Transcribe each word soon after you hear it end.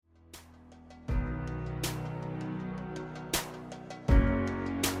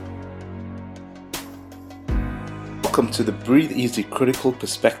Welcome to the Breathe Easy Critical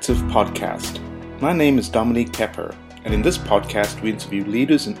Perspective podcast. My name is Dominique Pepper, and in this podcast we interview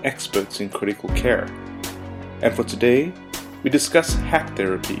leaders and experts in critical care. And for today, we discuss HAC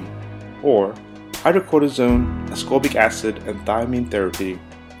therapy, or hydrocortisone, ascorbic acid, and thiamine therapy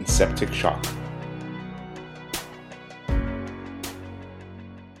in septic shock.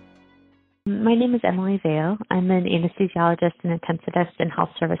 My name is Emily Vale. I'm an anesthesiologist and intensivist and health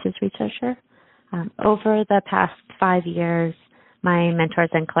services researcher. Over the past 5 years, my mentors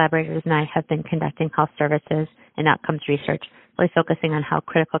and collaborators and I have been conducting health services and outcomes research, really focusing on how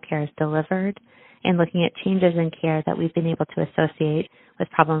critical care is delivered and looking at changes in care that we've been able to associate with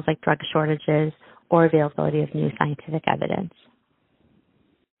problems like drug shortages or availability of new scientific evidence.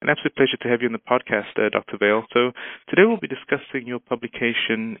 An absolute pleasure to have you on the podcast, Dr. Vale. So today we'll be discussing your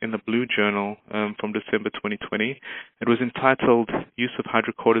publication in the Blue Journal from December 2020. It was entitled Use of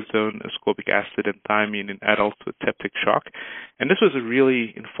Hydrocortisone, Ascorbic Acid, and Thiamine in Adults with Septic Shock. And this was a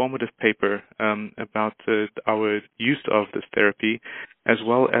really informative paper about our use of this therapy as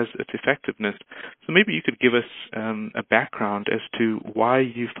well as its effectiveness. So maybe you could give us a background as to why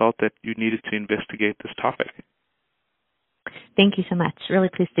you felt that you needed to investigate this topic. Thank you so much. Really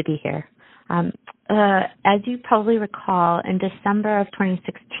pleased to be here. As you probably recall, in December of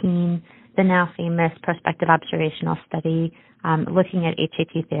 2016, the now famous prospective observational study looking at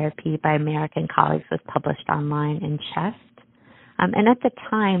HAT therapy by American colleagues was published online in CHEST. And at the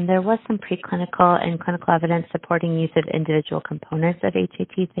time, there was some preclinical and clinical evidence supporting use of individual components of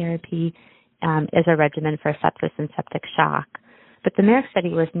HAT therapy as a regimen for sepsis and septic shock. But the Merrick study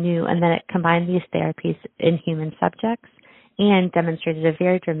was new, and then it combined these therapies in human subjects and demonstrated a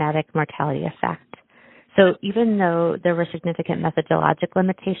very dramatic mortality effect. So even though there were significant methodologic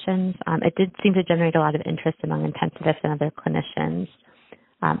limitations, it did seem to generate a lot of interest among intensivists and other clinicians.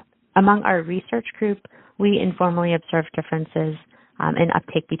 Among our research group, we informally observed differences in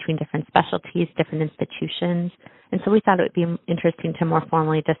uptake between different specialties, different institutions, and so we thought it would be interesting to more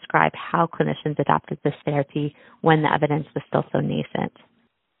formally describe how clinicians adopted this therapy when the evidence was still so nascent.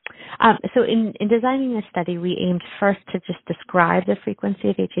 So in designing this study, we aimed first to just describe the frequency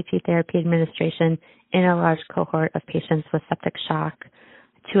of HAT therapy administration in a large cohort of patients with septic shock,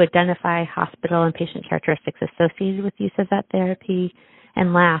 to identify hospital and patient characteristics associated with use of that therapy,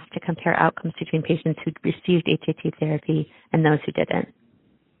 and last, to compare outcomes between patients who received HAT therapy and those who didn't.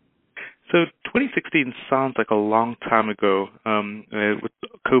 So 2016 sounds like a long time ago. With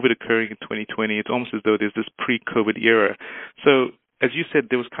COVID occurring in 2020, it's almost as though there's this pre-COVID era. So as you said,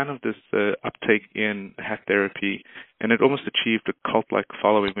 there was kind of this uptake in HAT therapy, and it almost achieved a cult-like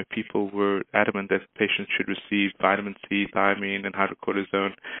following where people were adamant that patients should receive vitamin C, thiamine, and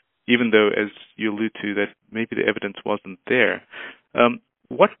hydrocortisone, even though, as you allude to, that maybe the evidence wasn't there.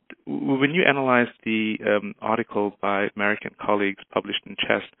 When you analyzed the article by American colleagues published in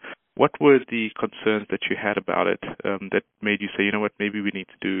CHEST, what were the concerns that you had about it that made you say, you know what, maybe we need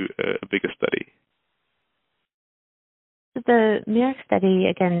to do a bigger study? The Merrick study,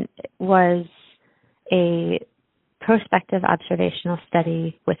 again, was a prospective observational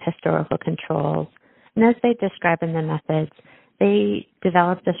study with historical controls. And as they describe in the methods, they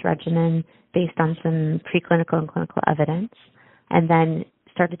developed this regimen based on some preclinical and clinical evidence, and then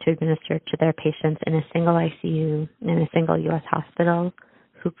started to administer it to their patients in a single ICU in a single U.S. hospital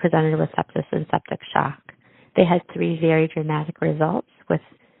who presented with sepsis and septic shock. They had 3 very dramatic results with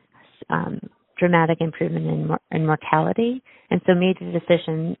dramatic improvement in mortality, and so made the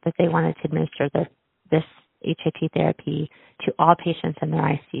decision that they wanted to administer this HAT therapy to all patients in their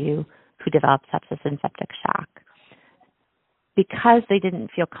ICU who developed sepsis and septic shock. Because they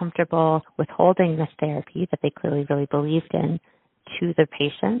didn't feel comfortable withholding this therapy that they clearly really believed in to the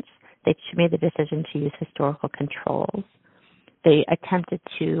patients, they made the decision to use historical controls. They attempted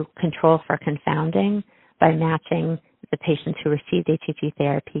to control for confounding by matching the patients who received HAT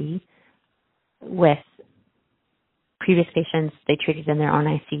therapy with previous patients they treated in their own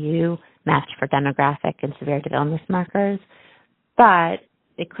ICU, matched for demographic and severity of illness markers, but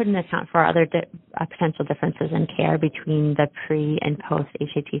they couldn't account for other potential differences in care between the pre- and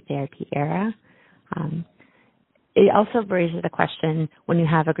post-HAT therapy era. It also raises the question, when you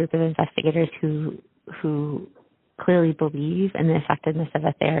have a group of investigators who clearly believe in the effectiveness of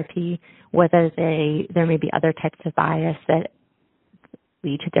a therapy, whether there may be other types of bias that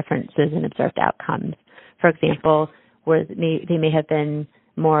lead to differences in observed outcomes. For example, where they may have been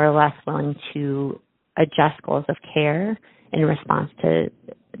more or less willing to adjust goals of care in response to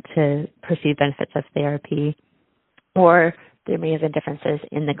perceived benefits of therapy, or there may have been differences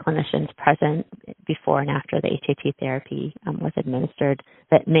in the clinicians present before and after the HAT therapy was administered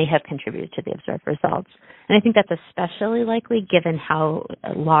that may have contributed to the observed results. And I think that's especially likely given how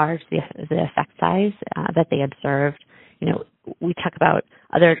large the effect size that they observed. We talk about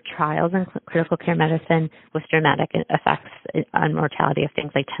other trials in critical care medicine with dramatic effects on mortality of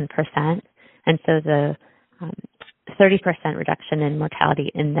things like 10%. And so the 30% reduction in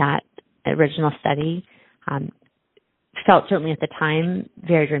mortality in that original study felt certainly at the time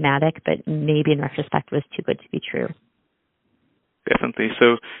very dramatic, but maybe in retrospect was too good to be true. Definitely.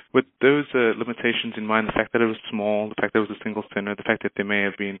 So with those limitations in mind, the fact that it was small, the fact that it was a single center, the fact that there may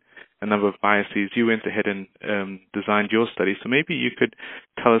have been a number of biases, you went ahead and designed your study. So maybe you could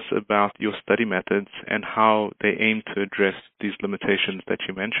tell us about your study methods and how they aim to address these limitations that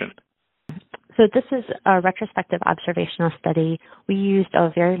you mentioned. So this is a retrospective observational study. We used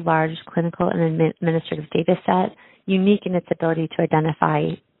a very large clinical and administrative data set, unique in its ability to identify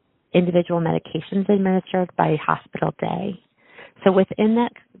individual medications administered by hospital day. So within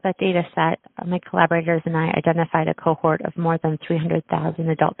that data set, my collaborators and I identified a cohort of more than 300,000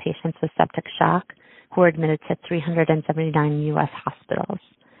 adult patients with septic shock who were admitted to 379 U.S. hospitals.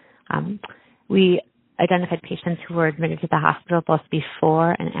 We identified patients who were admitted to the hospital both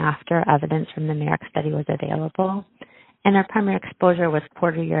before and after evidence from the MERIC study was available. And our primary exposure was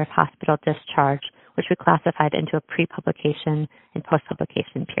quarter year of hospital discharge, which we classified into a pre-publication and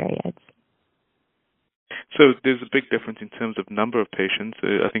post-publication periods. So there's a big difference in terms of number of patients.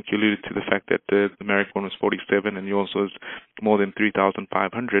 I think you alluded to the fact that the MERIC one was 47 and yours was more than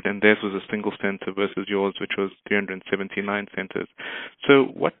 3,500, and theirs was a single center versus yours, which was 379 centers. So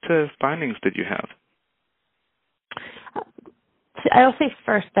what findings did you have? I'll say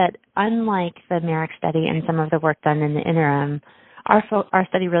first that unlike the MERIC study and some of the work done in the interim, our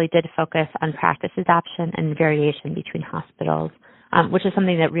study really did focus on practice adoption and variation between hospitals, which is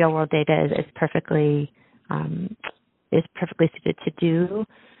something that real-world data is perfectly suited to do.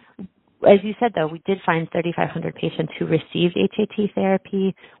 As you said, though, we did find 3,500 patients who received HAT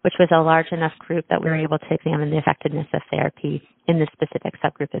therapy, which was a large enough group that we were able to examine the effectiveness of therapy in this specific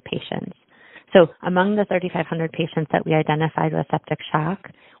subgroup of patients. So among the 3,500 patients that we identified with septic shock,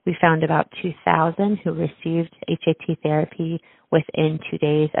 we found about 2,000 who received HAT therapy within 2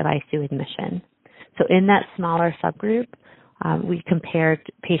 days of ICU admission. So in that smaller subgroup, we compared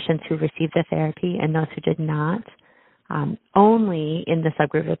patients who received the therapy and those who did not, only in the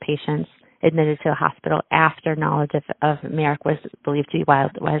subgroup of patients admitted to a hospital after knowledge of MERIC was believed to be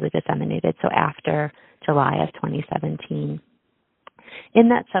widely disseminated, so after July of 2017. In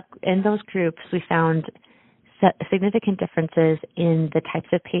those groups, we found significant differences in the types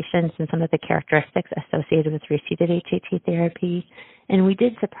of patients and some of the characteristics associated with repeated HAT therapy, and we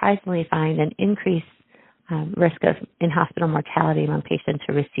did surprisingly find an increased risk of in-hospital mortality among patients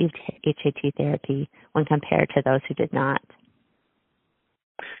who received HAT therapy when compared to those who did not.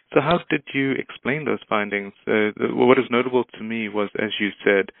 So how did you explain those findings? What is notable to me was, as you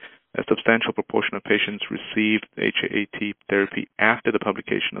said, a substantial proportion of patients received HAT therapy after the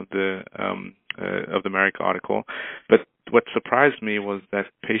publication of the MERIC article. But what surprised me was that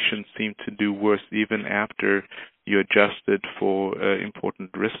patients seemed to do worse even after you adjusted for important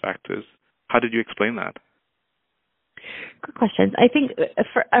risk factors. How did you explain that? Good questions. I think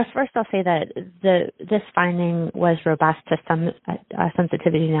first I'll say that this finding was robust to some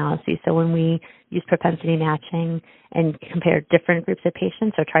sensitivity analyses. So when we used propensity matching and compared different groups of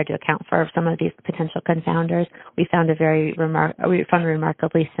patients, or tried to account for some of these potential confounders, we found a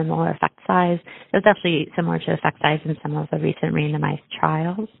remarkably similar effect size. It was actually similar to effect size in some of the recent randomized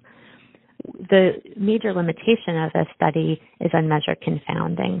trials. The major limitation of this study is unmeasured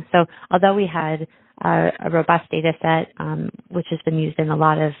confounding. So although we had a robust data set, which has been used in a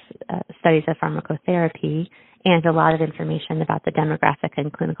lot of studies of pharmacotherapy, and a lot of information about the demographic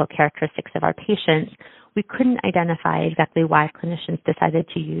and clinical characteristics of our patients, we couldn't identify exactly why clinicians decided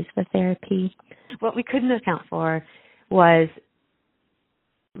to use the therapy. What we couldn't account for was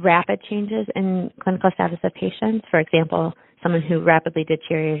rapid changes in clinical status of patients. For example, someone who rapidly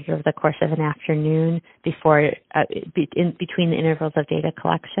deteriorated over the course of an afternoon between the intervals of data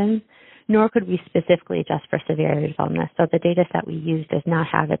collection, nor could we specifically adjust for severity of illness. So the data set we use does not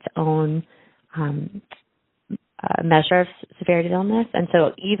have its own measure of severity of illness. And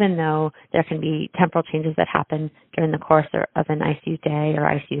so even though there can be temporal changes that happen during the course of an ICU day or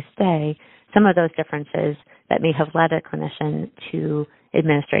ICU stay, some of those differences that may have led a clinician to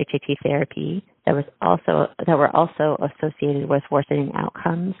administer HAT therapy that were also associated with worsening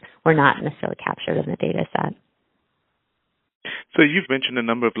outcomes were not necessarily captured in the data set. So you've mentioned a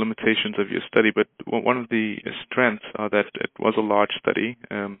number of limitations of your study, but one of the strengths are that it was a large study,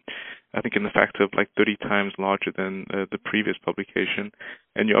 I think in the factor of like 30 times larger than the previous publication,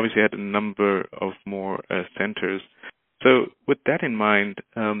 and you obviously had a number of more centers. So with that in mind,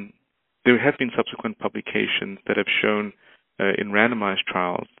 there have been subsequent publications that have shown in randomized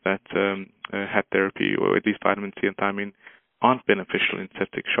trials that HAP therapy, or at least vitamin C and thiamine, aren't beneficial in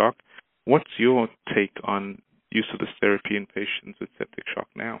septic shock. What's your take on use of this therapy in patients with septic shock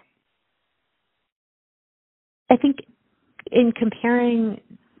now? I think in comparing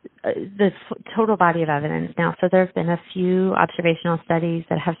the total body of evidence now, so there have been a few observational studies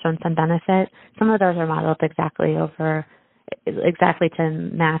that have shown some benefit. Some of those are modeled exactly to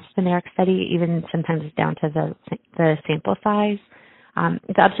match the NARIC study, even sometimes down to the sample size.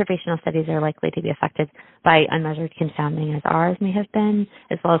 The observational studies are likely to be affected by unmeasured confounding, as ours may have been,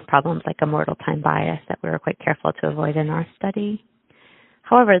 as well as problems like a mortal time bias that we were quite careful to avoid in our study.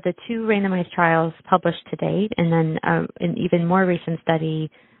 However, the two randomized trials published to date, and then an even more recent study,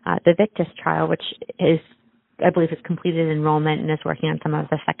 the Victus trial, which is, I believe, has completed enrollment and is working on some of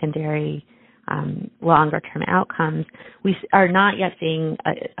the secondary longer-term outcomes, we are not yet seeing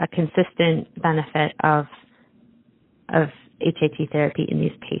a consistent benefit of HAT therapy in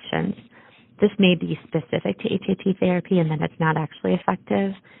these patients. This may be specific to HAT therapy and that it's not actually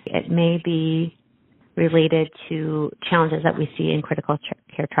effective. It may be related to challenges that we see in critical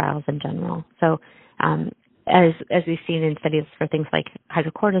care trials in general. So as we've seen in studies for things like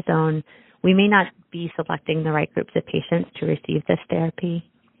hydrocortisone, we may not be selecting the right groups of patients to receive this therapy.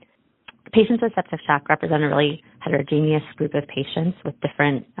 Patients with septic shock represent a really heterogeneous group of patients with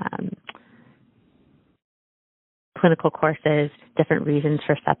different clinical courses, different reasons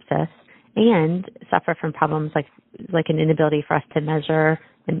for sepsis, and suffer from problems like an inability for us to measure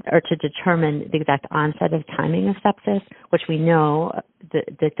or to determine the exact onset of timing of sepsis, which we know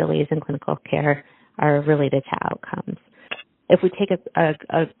the delays in clinical care are related to outcomes. If we take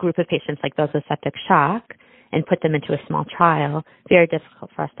a group of patients like those with septic shock and put them into a small trial, very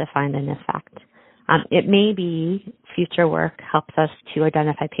difficult for us to find an effect. It may be future work helps us to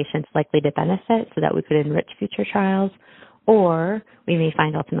identify patients likely to benefit so that we could enrich future trials, or we may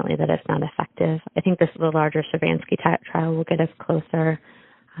find ultimately that it's not effective. I think the larger Cervansky trial will get us closer.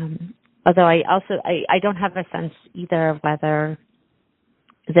 Although I don't have a sense either of whether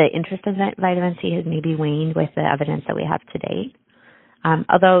the interest in vitamin C has maybe waned with the evidence that we have to date.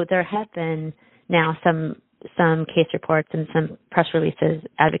 Although there have been now some case reports and some press releases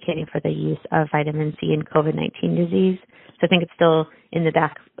advocating for the use of vitamin C in COVID-19 disease. So I think it's still in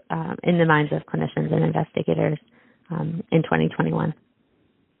the minds of clinicians and investigators in 2021.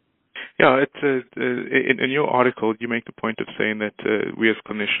 Yeah, in your article, you make the point of saying that we as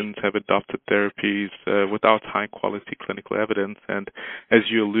clinicians have adopted therapies without high-quality clinical evidence, and as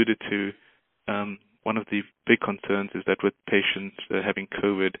you alluded to, one of the big concerns is that with patients having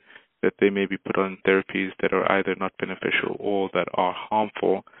COVID, that they may be put on therapies that are either not beneficial or that are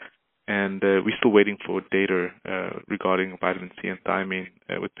harmful. And we're still waiting for data regarding vitamin C and thiamine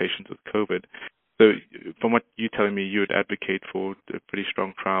with patients with COVID. So from what you're telling me, you would advocate for pretty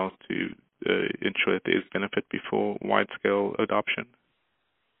strong trials to ensure that there is benefit before wide-scale adoption?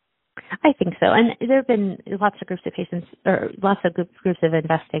 I think so. And there have been lots of groups of patients, or lots of groups of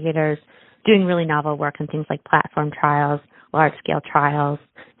investigators doing really novel work on things like platform trials, large-scale trials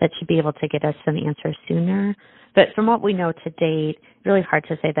that should be able to get us some answers sooner. But from what we know to date, it's really hard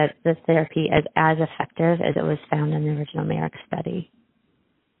to say that this therapy is as effective as it was found in the original NARIC study.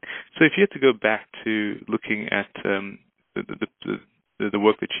 So if you had to go back to looking at the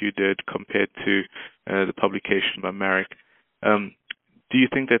work that you did compared to the publication by Marik, do you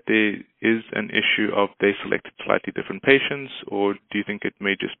think that there is an issue of they selected slightly different patients, or do you think it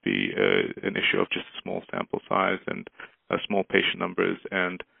may just be an issue of just a small sample size and small patient numbers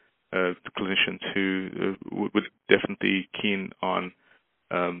and the clinicians who were definitely keen on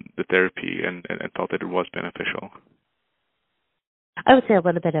the therapy and felt that it was beneficial? I would say a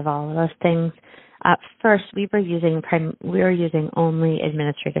little bit of all of those things. First, we were using only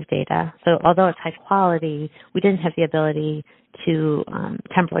administrative data. So although it's high quality, we didn't have the ability to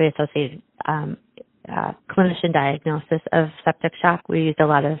temporally associate clinician diagnosis of septic shock. We used a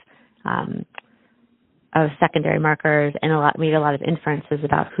lot of secondary markers and made a lot of inferences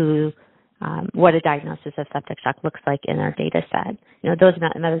about what a diagnosis of septic shock looks like in our data set. Those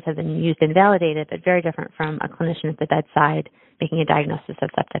methods have been used and validated, but very different from a clinician at the bedside making a diagnosis of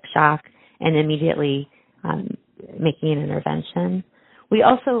septic shock and immediately making an intervention.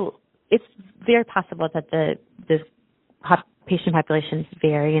 It's very possible that the patient populations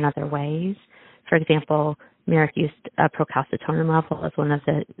vary in other ways. For example, Merrick used a procalcitonin level as one of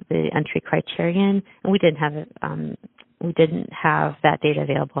the entry criterion, and we didn't have that data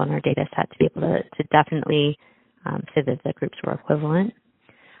available in our data set to be able to definitely say that the groups were equivalent.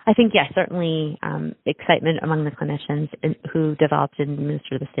 I think, yes, certainly excitement among the clinicians who developed and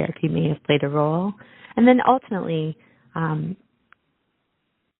administered the therapy may have played a role. And then ultimately, and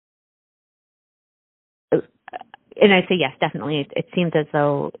I'd say yes, definitely. It seems as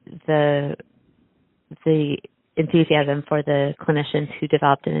though the enthusiasm for the clinicians who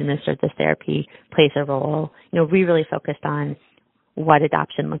developed and administered this therapy plays a role. We really focused on what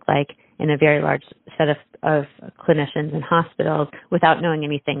adoption looked like in a very large set of clinicians and hospitals without knowing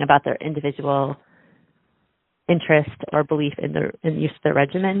anything about their individual interest or belief in the use of the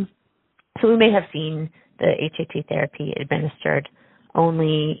regimen. So we may have seen the HAT therapy administered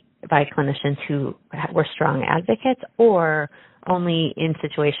only by clinicians who were strong advocates, or only in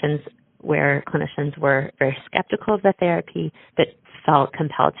situations where clinicians were very skeptical of the therapy but felt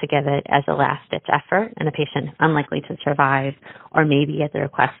compelled to give it as a last-ditch effort in a patient unlikely to survive, or maybe at the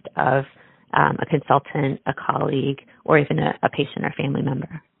request of a consultant, a colleague, or even a patient or family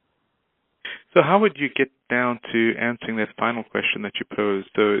member. So how would you get down to answering that final question that you posed?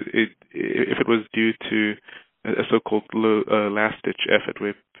 So if it was due to a so-called last-ditch effort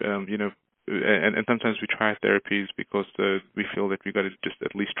with, and sometimes we try therapies because we feel that we've got to just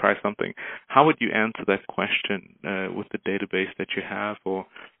at least try something. How would you answer that question with the database that you have, or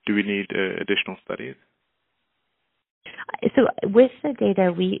do we need additional studies? So with the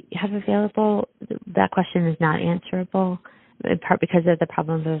data we have available, that question is not answerable, in part because of the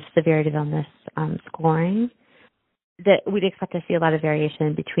problem of severity of illness scoring. That we'd expect to see a lot of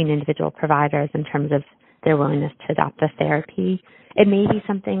variation between individual providers in terms of their willingness to adopt the therapy. It may be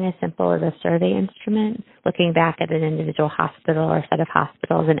something as simple as a survey instrument, looking back at an individual hospital or set of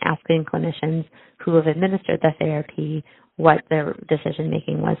hospitals and asking clinicians who have administered the therapy what their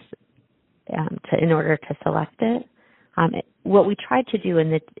decision-making was in order to select it. What we tried to do in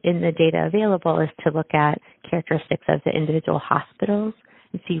the data available is to look at characteristics of the individual hospitals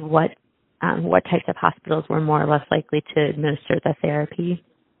and see what types of hospitals were more or less likely to administer the therapy.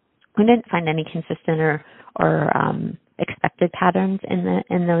 We didn't find any consistent or expected patterns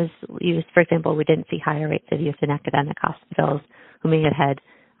in those used. For example, we didn't see higher rates of use in academic hospitals who may have had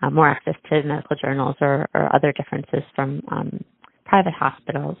more access to medical journals or other differences from private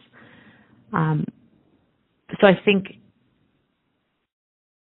hospitals. So I think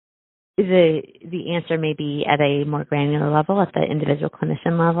the answer may be at a more granular level, at the individual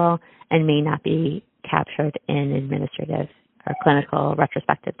clinician level, and may not be captured in administrative or clinical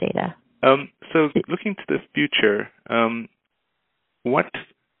retrospective data. So looking to the future, what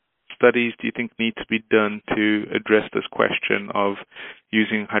studies do you think need to be done to address this question of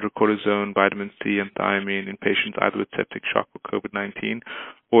using hydrocortisone, vitamin C, and thiamine in patients either with septic shock or COVID-19?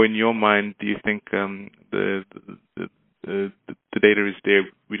 Or in your mind, do you think the data is there,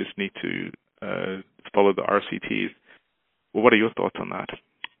 we just need to follow the RCTs? Well, what are your thoughts on that?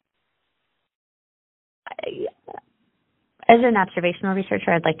 As an observational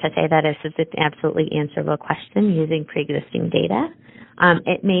researcher, I'd like to say that it's an absolutely answerable question using pre-existing data.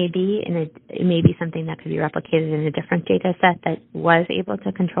 It may be something that could be replicated in a different data set that was able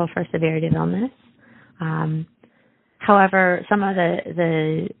to control for severity of illness. However, some of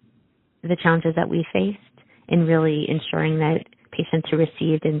the challenges that we faced in really ensuring that patients who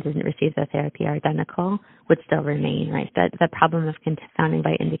received and didn't receive the therapy are identical would still remain, right? The problem of confounding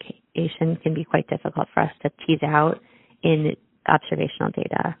by indication can be quite difficult for us to tease out in observational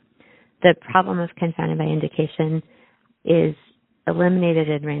data. The problem of confounding by indication is eliminated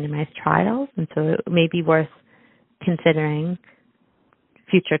in randomized trials, and so it may be worth considering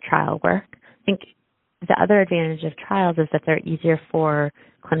future trial work. I think the other advantage of trials is that they're easier for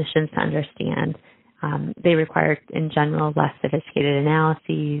clinicians to understand. They require, in general, less sophisticated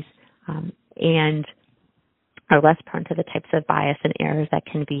analyses and are less prone to the types of bias and errors that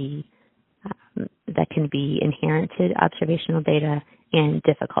can be inherent to observational data and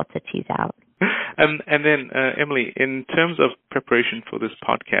difficult to tease out. And then, Emily, in terms of preparation for this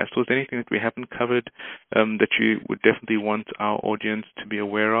podcast, was there anything that we haven't covered that you would definitely want our audience to be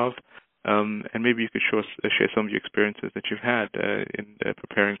aware of? And maybe you could share some of your experiences that you've had in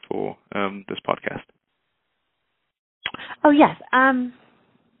preparing for this podcast. Oh, yes.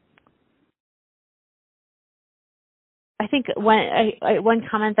 I think one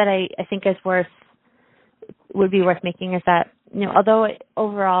comment that I think would be worth making is that, although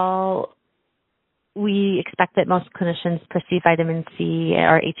overall we expect that most clinicians perceive vitamin C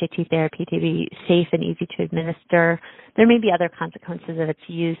or HAT therapy to be safe and easy to administer. There may be other consequences of its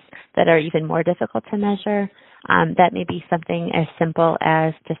use that are even more difficult to measure. That may be something as simple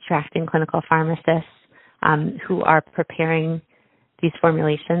as distracting clinical pharmacists who are preparing these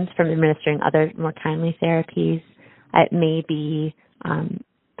formulations from administering other more timely therapies. It may be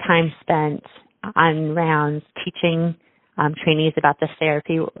time spent on rounds teaching trainees about this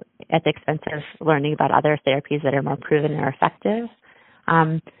therapy at the expense of learning about other therapies that are more proven or effective.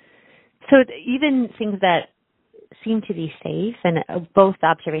 So even things that seem to be safe, and both the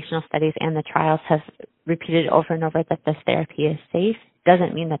observational studies and the trials have repeated over and over that this therapy is safe,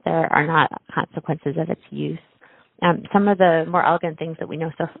 doesn't mean that there are not consequences of its use. Some of the more elegant things that we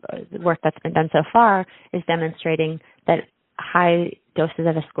know, the work that's been done so far, is demonstrating that high doses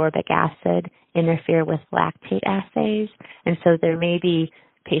of ascorbic acid interfere with lactate assays. And so there may be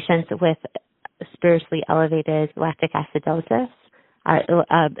patients with spuriously elevated lactic acidosis.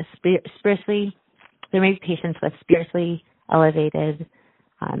 There may be patients with spuriously elevated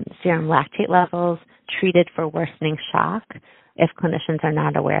serum lactate levels treated for worsening shock if clinicians are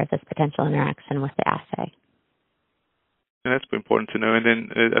not aware of this potential interaction with the assay. And that's important to know. And then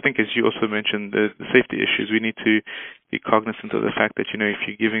I think, as you also mentioned, the safety issues, we need to be cognizant of the fact that, if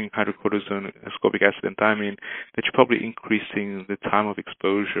you're giving hydrocortisone, ascorbic acid, and thiamine, that you're probably increasing the time of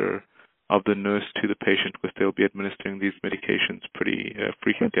exposure of the nurse to the patient, because they'll be administering these medications pretty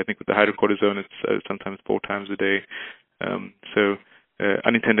frequently. I think with the hydrocortisone, it's sometimes 4 times a day. So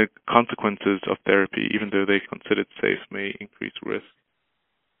unintended consequences of therapy, even though they're considered safe, may increase risk.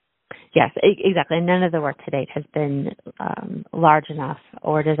 Yes, exactly. And none of the work to date has been large enough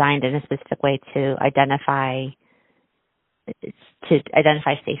or designed in a specific way to identify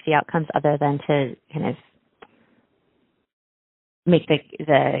safety outcomes, other than to kind of make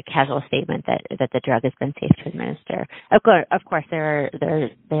the casual statement that the drug has been safe to administer. Of course, there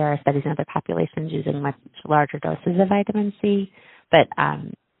are studies in other populations using much larger doses of vitamin C, but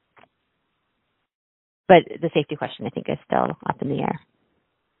the safety question, I think, is still up in the air.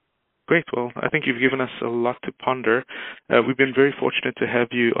 Great. Well, I think you've given us a lot to ponder. We've been very fortunate to have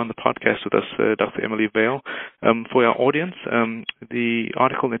you on the podcast with us, Dr. Emily Vail. For our audience, the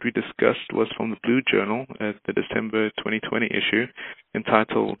article that we discussed was from the Blue Journal, the December 2020 issue,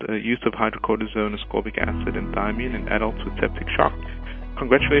 entitled Use of Hydrocortisone, Ascorbic Acid, and Thiamine in Adults with Septic Shock.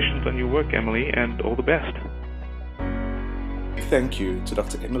 Congratulations on your work, Emily, and all the best. Thank you to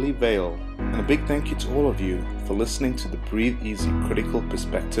Dr. Emily Vail, and a big thank you to all of you for listening to the Breathe Easy Critical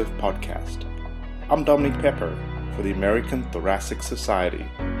Perspective podcast. I'm Dominic Pepper for the American Thoracic Society.